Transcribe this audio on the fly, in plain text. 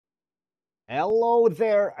Hello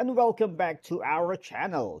there and welcome back to our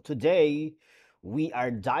channel. Today, we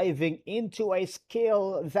are diving into a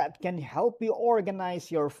skill that can help you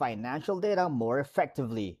organize your financial data more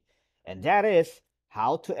effectively, and that is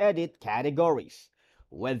how to edit categories.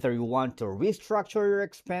 Whether you want to restructure your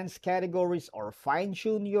expense categories or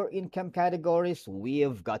fine-tune your income categories,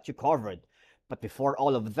 we've got you covered. But before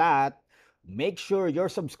all of that, make sure you're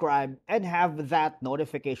subscribed and have that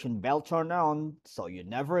notification bell turned on so you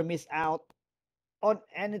never miss out on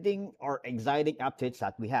anything or exciting updates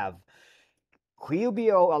that we have.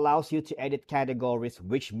 QBO allows you to edit categories,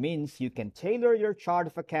 which means you can tailor your chart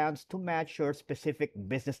of accounts to match your specific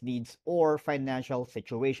business needs or financial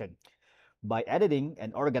situation. By editing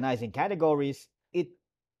and organizing categories, it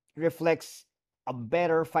reflects a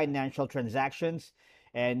better financial transactions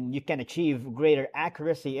and you can achieve greater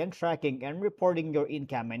accuracy in tracking and reporting your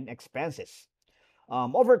income and expenses.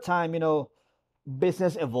 Over time,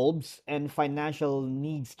 business evolves and financial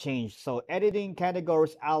needs change. So editing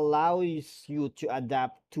categories allows you to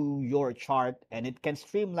adapt to your chart and it can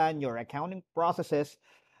streamline your accounting processes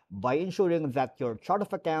by ensuring that your chart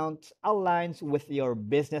of accounts aligns with your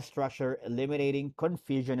business structure, eliminating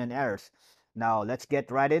confusion and errors. Now, let's get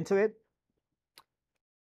right into it.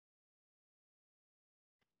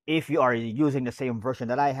 If you are using the same version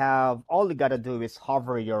that I have, all you gotta do is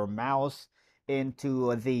hover your mouse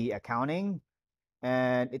into the accounting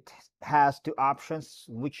and it has two options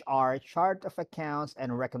which are chart of accounts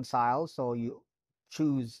and reconcile. So you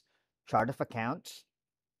choose chart of accounts.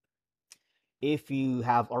 If you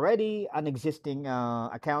have already an existing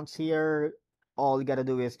accounts here, all you gotta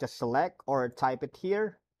do is just select or type it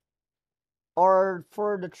here. Or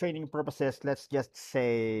for the training purposes, let's just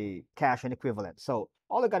say cash and equivalent. So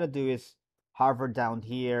all I gotta do is hover down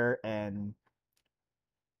here and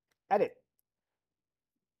edit.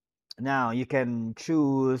 Now you can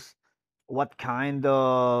choose what kind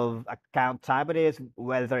of account type it is,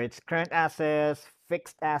 whether it's current assets,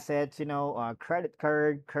 fixed assets, credit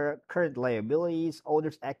card, current liabilities,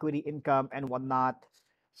 owner's equity, income, and whatnot.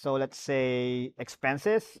 So let's say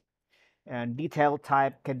expenses and detail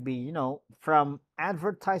type can be, from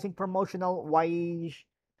advertising promotional. Why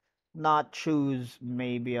not choose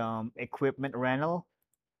maybe equipment rental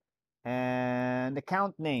and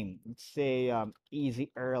account name? Let's say Easy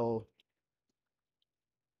Earl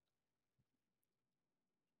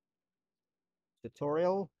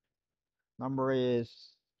tutorial. Number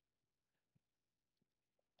is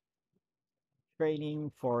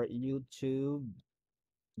training for youtube.com.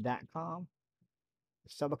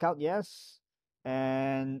 Sub account, yes.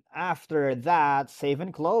 And after that, save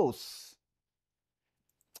and close.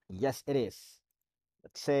 Yes, it is.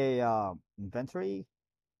 Let's say inventory.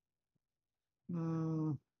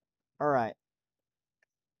 Hmm. All right.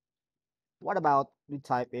 What about we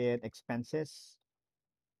type in expenses?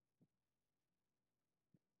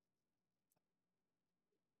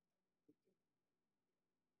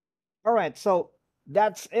 All right. So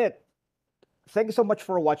that's it. Thank you so much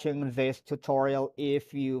for watching this tutorial.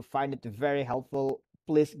 If you find it very helpful,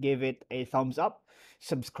 please give it a thumbs up.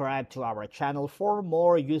 Subscribe to our channel for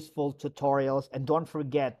more useful tutorials. And don't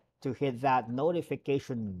forget to hit that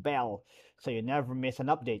notification bell so you never miss an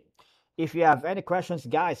update. If you have any questions,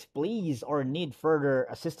 guys, please, or need further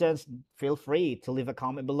assistance, feel free to leave a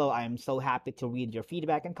comment below. I am so happy to read your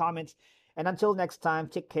feedback and comments. And until next time,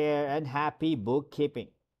 take care and happy bookkeeping.